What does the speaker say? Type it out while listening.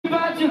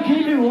to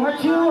give you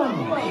what you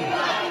want.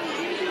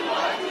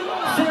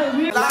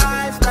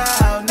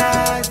 Lifestyle,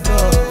 nice,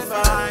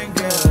 fine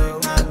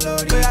girl.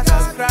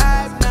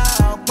 Subscribe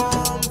now,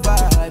 come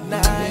vibe,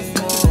 nice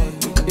one.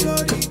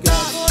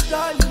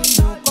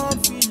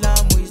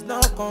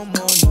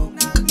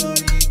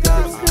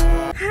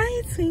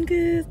 Hi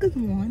Twinkles, good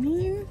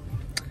morning.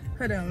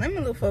 Hold on, let me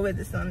look for where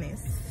the sun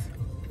is.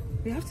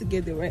 We have to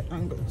get the right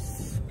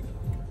angles.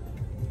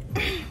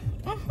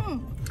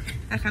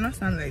 I cannot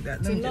stand like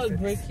that. Do not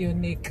break your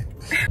neck.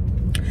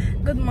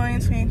 Good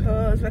morning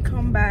Twinkles,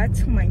 welcome back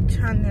to my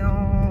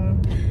channel.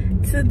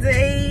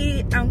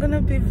 Today I'm gonna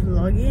be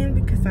vlogging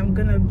because I'm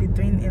gonna be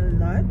doing a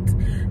lot.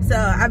 So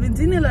I've been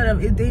doing a lot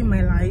of a day in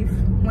my life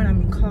when I'm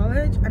in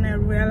college, and I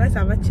realized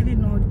I've actually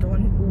not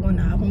done one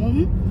at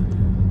home,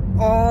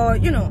 or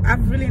you know,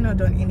 I've really not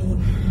done any.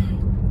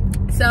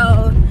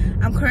 So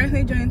I'm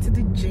currently going to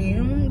the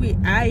gym with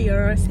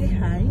Ayo. Say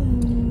hi.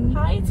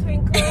 Hi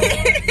Twinkle.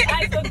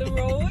 Eyes on the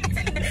road.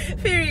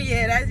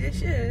 Period, as you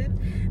should.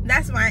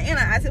 That's my, you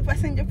know, as a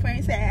passenger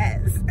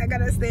princess, I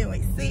gotta stay in my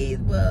seat.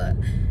 But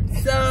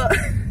so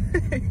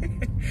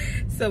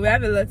we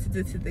have a lot to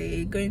do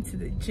today. Going to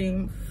the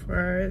gym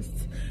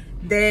first,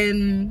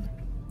 then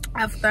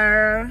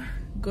after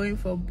going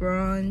for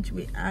brunch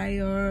with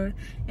Ayo,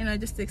 you know,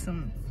 just take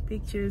some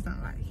pictures and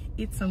like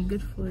eat some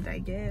good food, I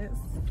guess.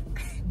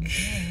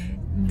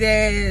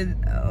 Then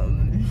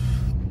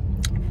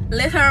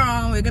later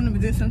on we're gonna be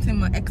doing something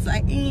more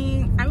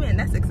exciting. I mean,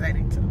 that's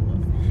exciting too,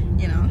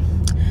 you know.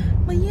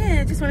 But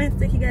yeah, just wanted to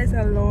take you guys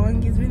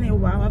along. It's been a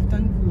while I've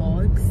done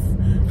vlogs,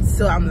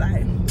 so I'm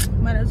like,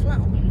 might as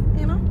well,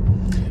 you know.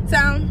 So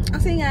I'll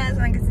see you guys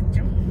when I get to the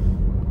gym.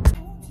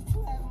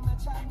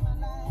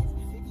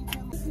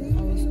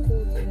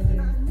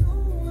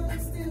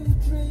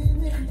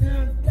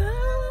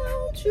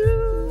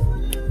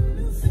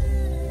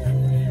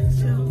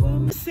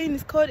 Saying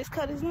it's cold, it's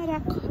not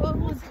that cold. I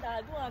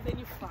don't have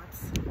any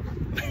fats.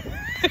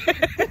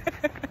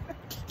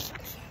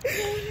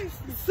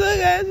 So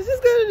guys, we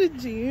just go to the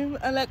gym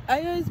and like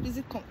Ayo is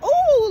busy.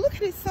 Oh, look at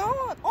the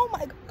sun. Oh my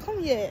god, come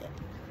here.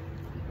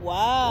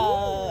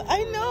 Wow. Ooh.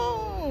 I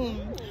know.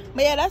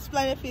 But yeah, that's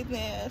Planet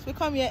Fitness. We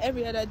come here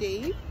every other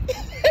day.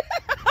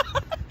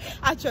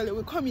 Actually,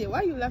 we come here. Why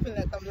are you laughing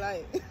like I'm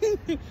lying?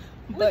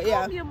 But we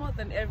yeah, come here more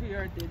than every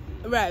other day.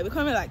 right, we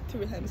come here like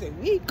 3 times a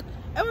week.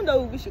 Even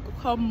though we wish we could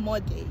come more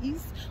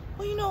days,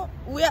 but you know,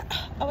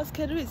 our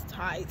schedule is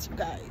tight, you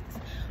guys.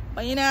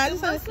 But you know, I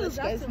just want to let you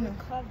guys know.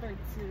 Recover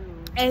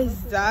too.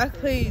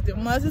 Exactly, the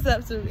muscles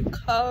have to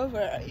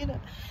recover. You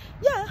know,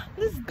 yeah.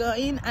 Let's go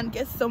in and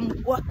get some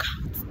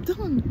workouts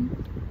done.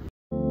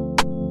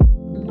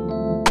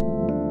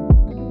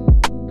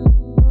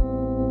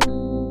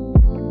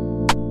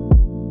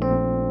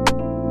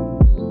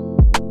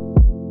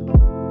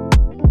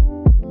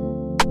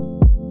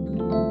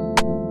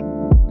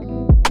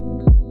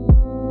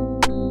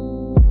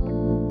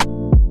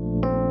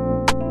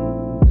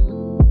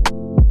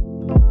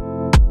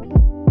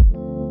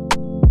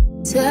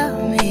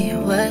 Tell me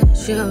what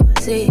you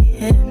see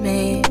in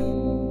me.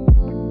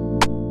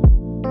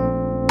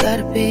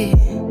 Gotta be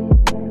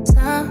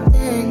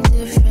something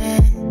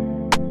different.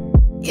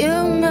 You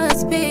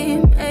must be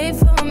made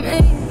for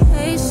me.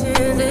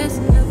 Patience is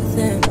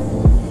everything.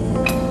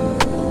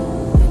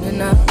 In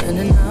and out, in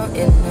and out,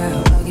 in and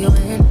out.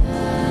 Arguing,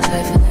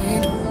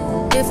 trifling,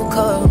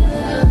 difficult.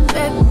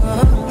 Baby,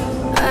 more.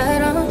 I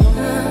don't know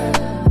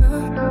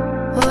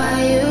why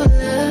you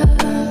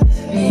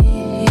love me.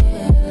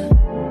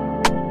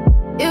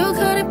 You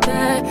got it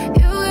bad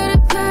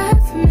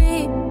for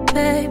me,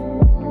 babe.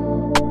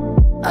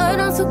 I'm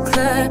not so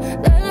glad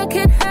that I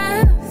can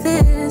have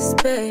this,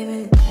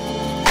 baby.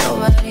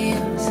 Nobody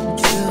else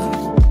true.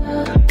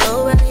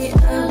 Nobody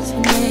else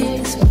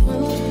made this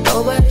move.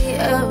 Nobody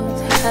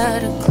else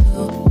had a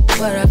clue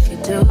what I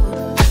could do,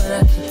 what I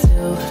could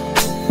do.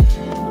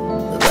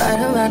 The right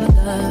amount of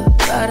love,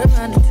 right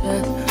amount of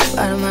trust,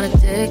 right amount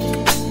of dick.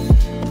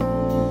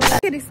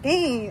 Look at this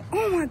game.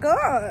 Oh my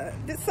god,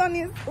 the sun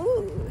is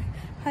ooh.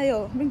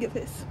 Ayo, bring your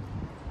face.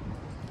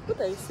 What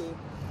are you saying?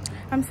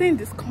 I'm saying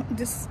this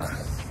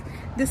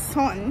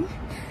sun.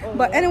 Oh,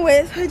 but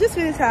anyways, I just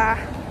finished our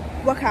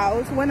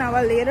workout. 1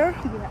 hour later,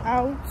 we're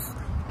out.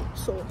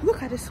 So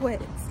look at the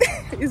sweat.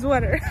 It's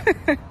water.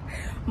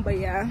 But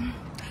yeah,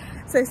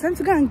 so it's time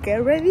to go and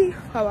get ready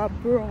for our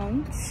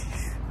brunch.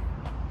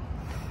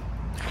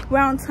 We're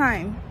on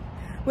time.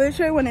 We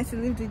literally wanted to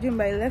leave the gym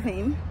by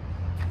 11,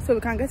 so we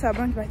can get our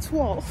brunch by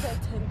 12. It's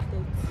at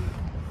 10:30.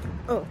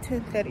 Oh,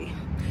 10:30.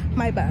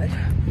 My bad.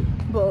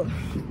 But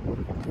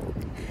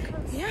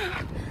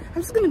yeah,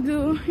 I'm just gonna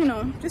do, you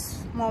know,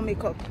 just more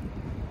makeup.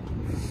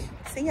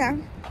 So yeah,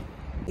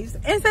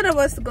 instead of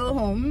us to go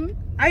home,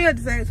 I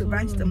decided to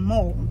branch the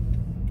mall.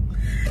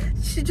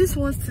 She just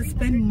wants to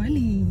spend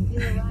money. You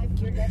arrived,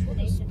 your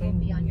destination will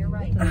be on your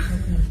right.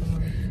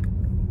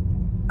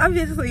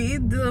 Obviously,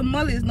 the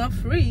mall is not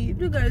free.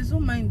 You guys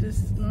don't mind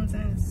this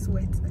nonsense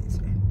sweat.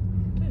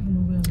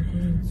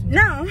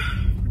 Now,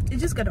 you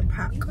just gotta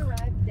pack.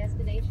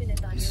 destination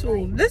is on your So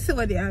right. let's see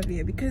what they have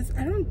here, because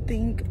I don't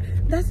think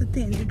that's the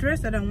thing. The dress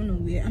that I want to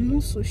wear, I'm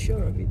not so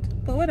sure of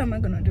it. But what am I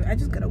gonna do? I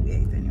just gotta wear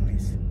it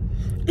anyways.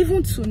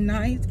 Even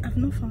tonight, I've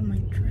not found my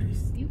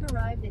dress. You've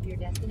arrived at your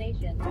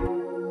destination.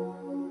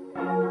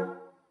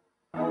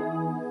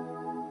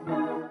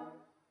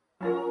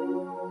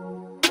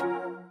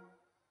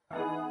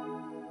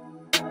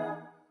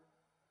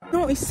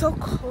 No, it's so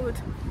cold.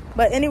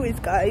 But anyways,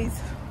 guys,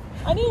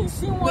 I didn't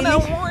see what I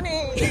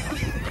wanted.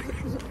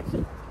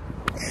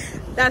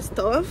 that's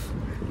tough.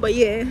 But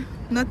yeah,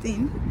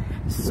 nothing.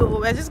 So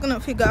we're just gonna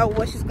figure out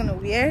what she's gonna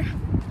wear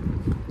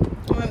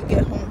when we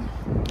get home.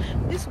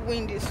 This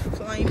wind is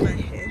flying my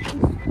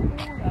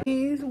head.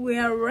 We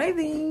are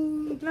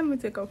ready. Let me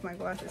take off my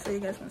glasses so you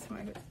guys can see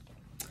my face.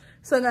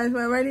 So guys,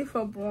 we're ready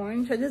for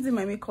brunch. I just did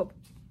my makeup,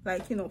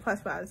 like, you know,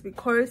 fast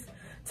because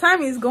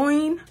time is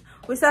going.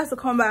 We still have to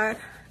come back.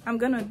 I'm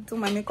gonna do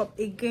my makeup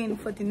again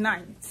for the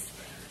night.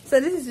 So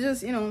this is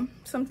just, you know,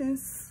 something.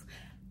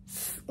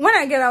 When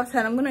I get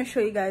outside, I'm gonna show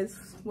you guys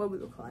what we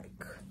look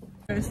like.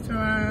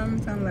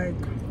 Restaurant, I'm like,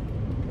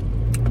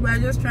 we're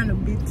just trying to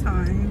beat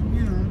time,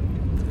 you know.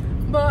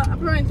 But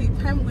apparently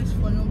time waits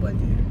for nobody,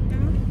 you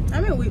know? I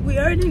mean, we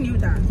already knew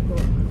that,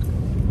 but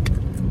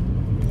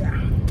yeah,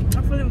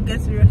 hopefully we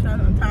get to the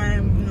restaurant on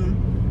time, you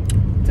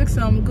know. Took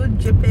some good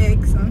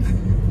JPEGs and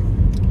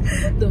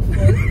The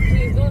fuck?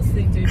 Please don't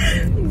say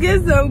JPEG.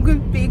 get some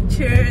good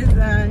pictures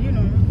and, you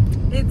know,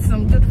 eat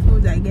some good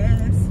food, I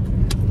guess,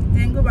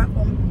 then go back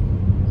home.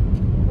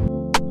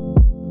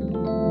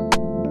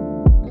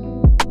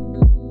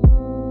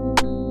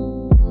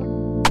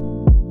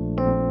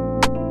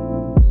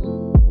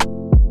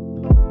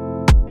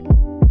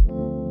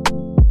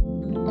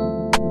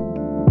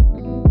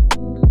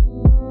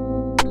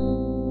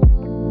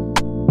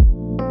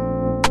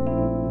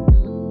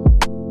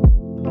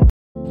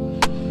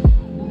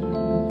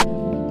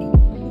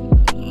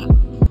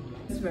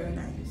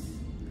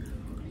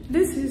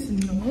 This is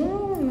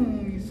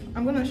nice.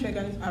 I'm gonna show you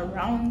guys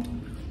around.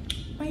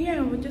 But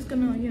yeah, we're just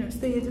gonna, you know,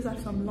 stay here, just have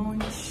some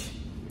lunch,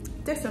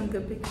 take some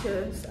good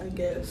pictures, I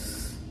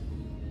guess.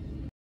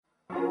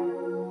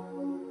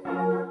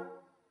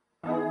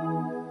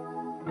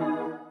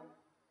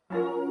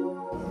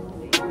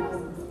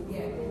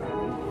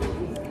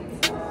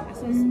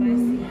 So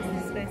spicy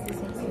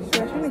something.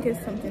 So I'm trying to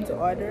get something to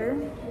order.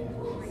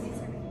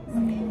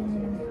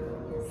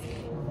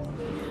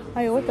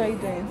 Ayo, what are you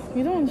doing?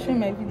 You don't want to show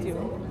my video.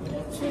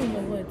 Show me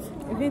what?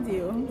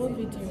 Video? What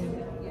video?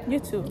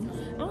 YouTube.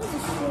 I want to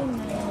show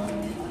now.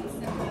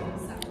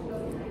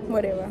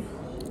 Whatever.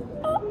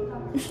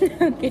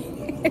 Okay.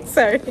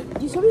 Sorry.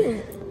 You should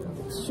really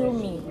show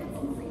me.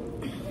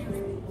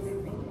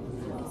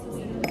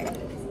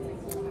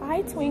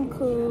 Hi,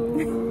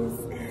 Twinkles.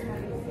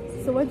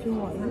 So what do you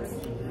want?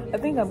 I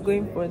think I'm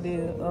going for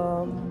the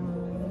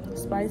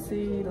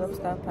spicy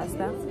lobster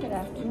pasta. Good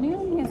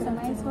afternoon. Here's some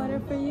ice water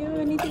for you.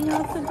 Anything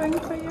else to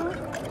drink for you?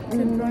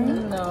 To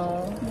drink?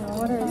 No. No,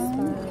 what is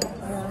fine.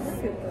 Yeah.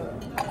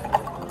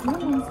 No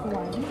one's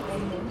wine.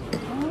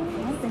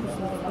 I think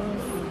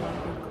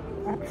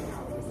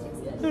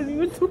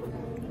so.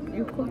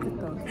 You cook it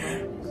up.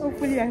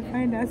 Hopefully I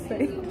find that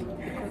side.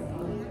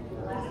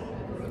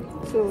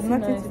 So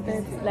nothing to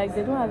that. Like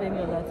they don't have any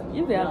other thing.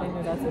 If they have any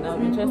other thing, I'll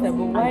be interested.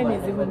 But wine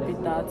is even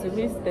bitter. To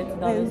waste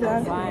 $30 on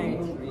Exactly.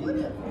 wine.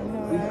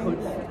 I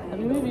I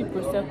mean, maybe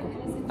prosecco.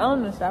 I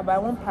don't know, sir, but I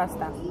want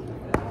pasta.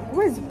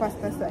 Where's the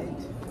pasta side?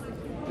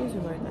 This is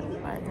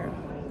right here.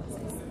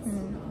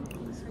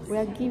 We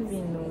are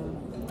giving.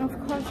 Of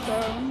course,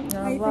 girl.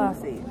 Now How you what?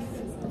 think so?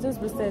 I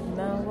just said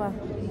now what?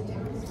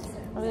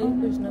 I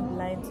mean, you not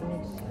lying to me.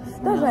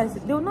 That's why I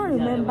said they will not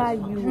remember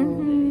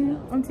you.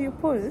 Until you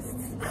post.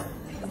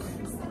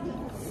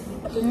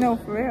 No,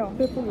 for real.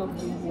 People of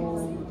the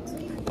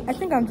world. I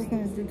think I'm just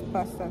gonna do the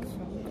pasta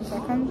soon, because I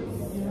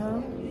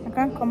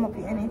can't come up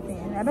with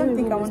anything. I don't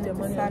think I want to do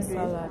sandwich.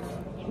 Salad.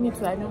 Me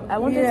too. I know. I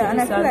wanted Yeah, to and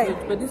do I feel sandwich,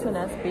 like- but this one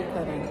has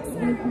bacon and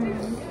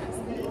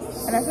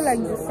And I feel like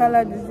the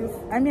salad is just,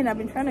 I mean, I've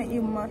been trying to eat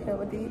more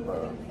healthy,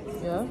 but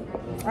yeah.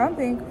 I don't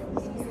think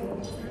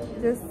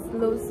just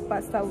loose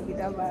pasta would be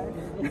that bad.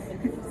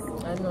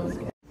 I know.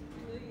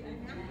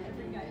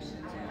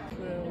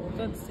 Well,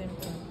 got the same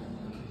thing.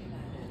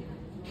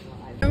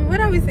 What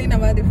are we saying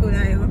about the food,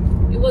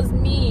 Ayo? It was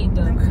me,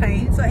 though.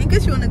 Okay, so in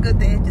case you want to go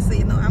there, just so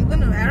you know, I don't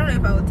know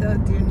if I will tell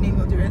the name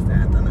of the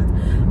restaurant or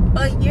not.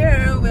 But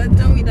yeah, we're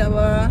done with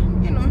our,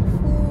 you know,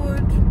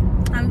 food.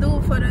 I'm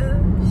doing for the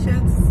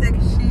shirt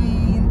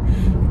section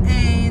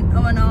and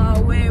on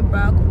our way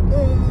back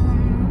home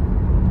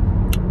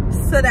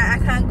so that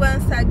I can go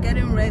and start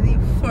getting ready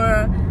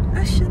for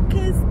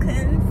Asake's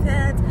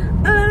concert.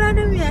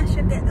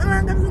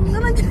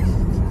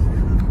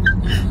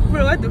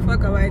 Bro, what the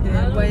fuck am I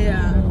doing? But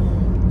yeah,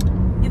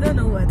 you don't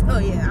know what. Oh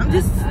yeah, I'm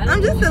just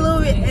a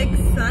little bit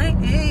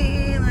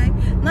excited. Like,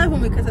 not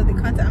even because of the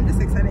concert, I'm just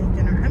excited in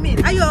general. I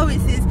mean, I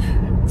always says,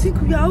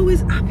 Tinku, you're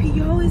always happy.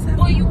 You're always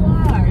happy. Oh, you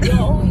are. You're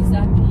always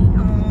happy.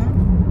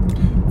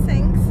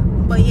 Thanks.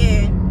 But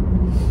yeah,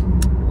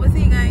 we'll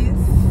see you guys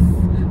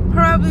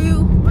probably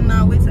on on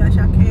our way to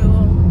Asake.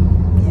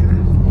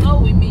 Yeah. No,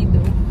 we meet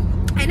though.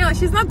 I know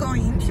she's not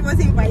going. She was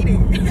invited.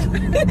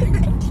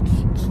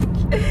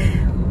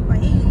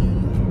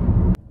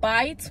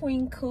 Bye,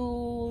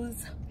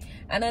 Twinkles.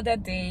 Another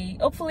day.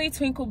 Hopefully,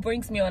 Twinkle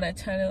brings me on a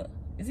channel.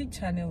 Is it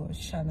channel or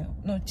channel?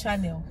 No,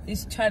 channel.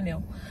 It's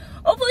channel.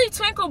 Hopefully,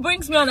 Twinkle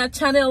brings me on a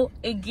channel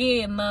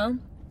again. Bye.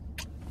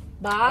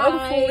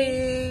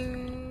 Hopefully.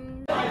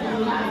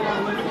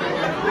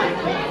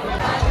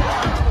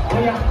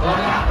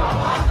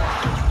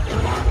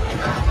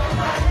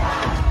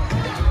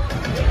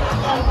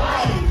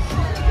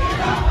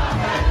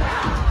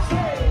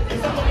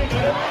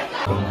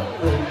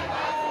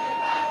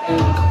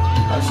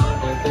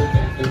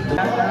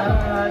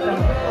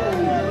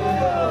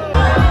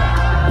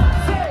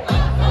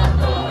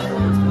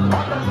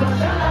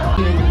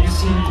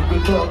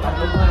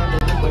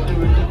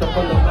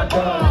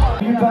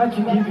 We about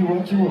to give you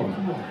what you want.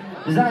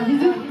 Is that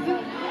easy?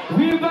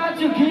 We about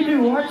to give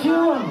you what you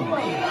want.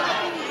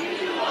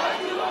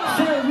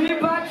 Say we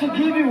about to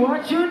give you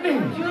what you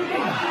need.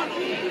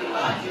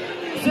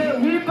 Say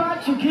we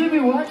about to give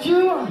you what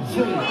you want.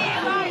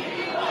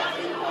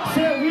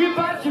 Say we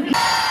about to give.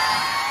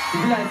 If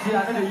you like, see, I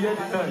know you hear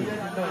the noise.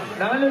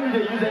 Now let me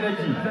use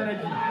energy.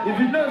 If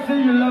you don't say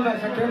you love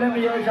us, okay, let me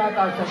hear shout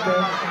out,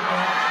 okay?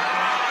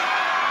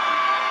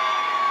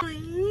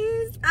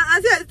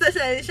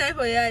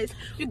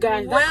 You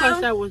guys, that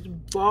concert was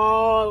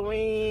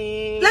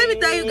boring. Let me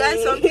tell you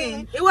guys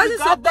something. It wasn't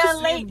supposed to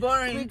be late.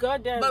 boring. We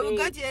got there but late. we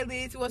got there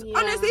late. It was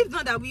honestly, if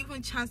not that we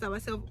even chanced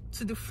ourselves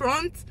to the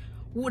front,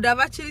 we would have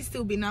actually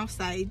still been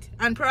outside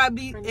and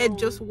probably had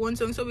just one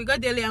song. So we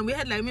got there late and we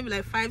had like maybe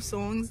like 5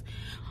 songs.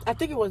 I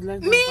think it was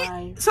less than Me,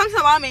 5. something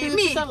about me.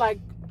 Me, like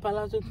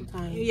Palazzo 2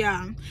 times.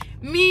 Yeah,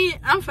 me,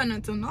 I'm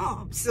finna turn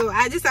up, so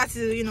I just had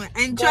to, you know,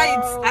 enjoy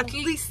it at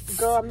least.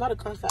 Girl, I'm not a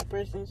concert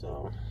person,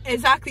 so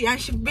exactly. And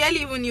she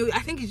barely even knew. I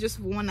think it's just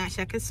one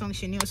Asake song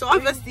she knew, so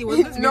obviously it was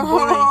going to be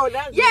boring.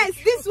 Yes,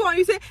 this one.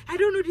 You say I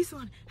don't know this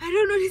one. I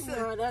don't know this one.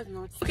 No, that's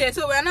not. Okay,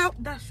 so we're now.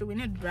 That's true. We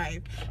need to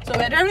drive. So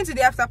we're driving to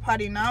the after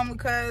party now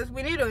because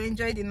we need to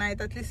enjoy the night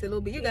at least a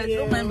little bit. You guys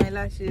don't mind my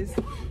lashes.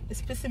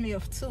 It's pissing me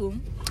off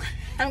too.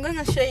 I'm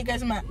gonna show you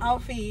guys my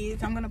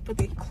outfit. I'm gonna put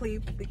a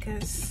clip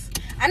because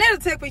I need to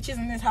take pictures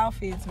in this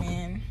outfit,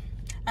 man.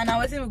 And I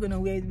wasn't even gonna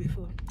wear it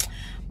before.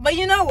 But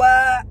you know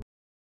what?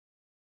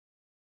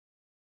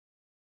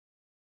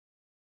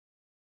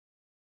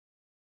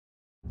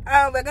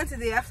 We're going to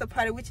the after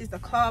party, which is the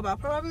club. I'll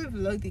probably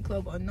vlog the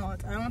club or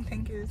not. I don't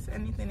think it's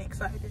anything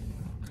exciting,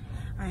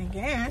 I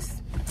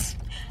guess.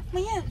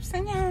 But yeah,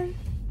 so yeah.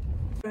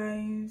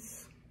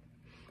 Guys,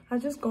 I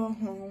just got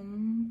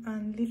home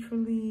and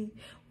literally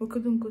we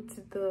couldn't go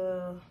to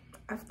the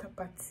after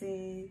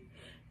party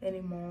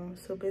anymore.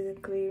 So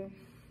basically,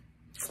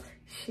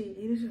 shit,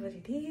 it is what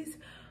it is.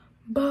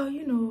 But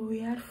you know, we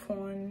had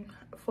fun.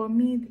 For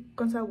me, the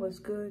concert was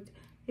good.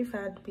 If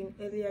I had been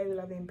earlier, it would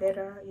have been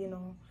better, you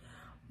know.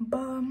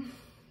 But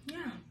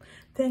yeah,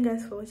 thank you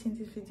guys for watching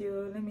this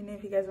video. Let me know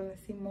if you guys want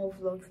to see more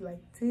vlogs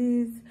like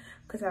this,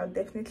 because I'll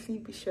definitely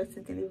be sure to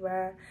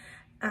deliver.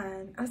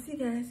 And I'll see you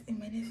guys in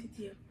my next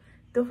video.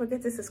 Don't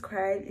forget to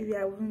subscribe if you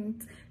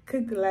haven't.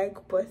 Click the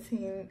like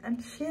button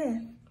and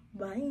share.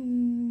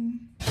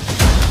 Bye.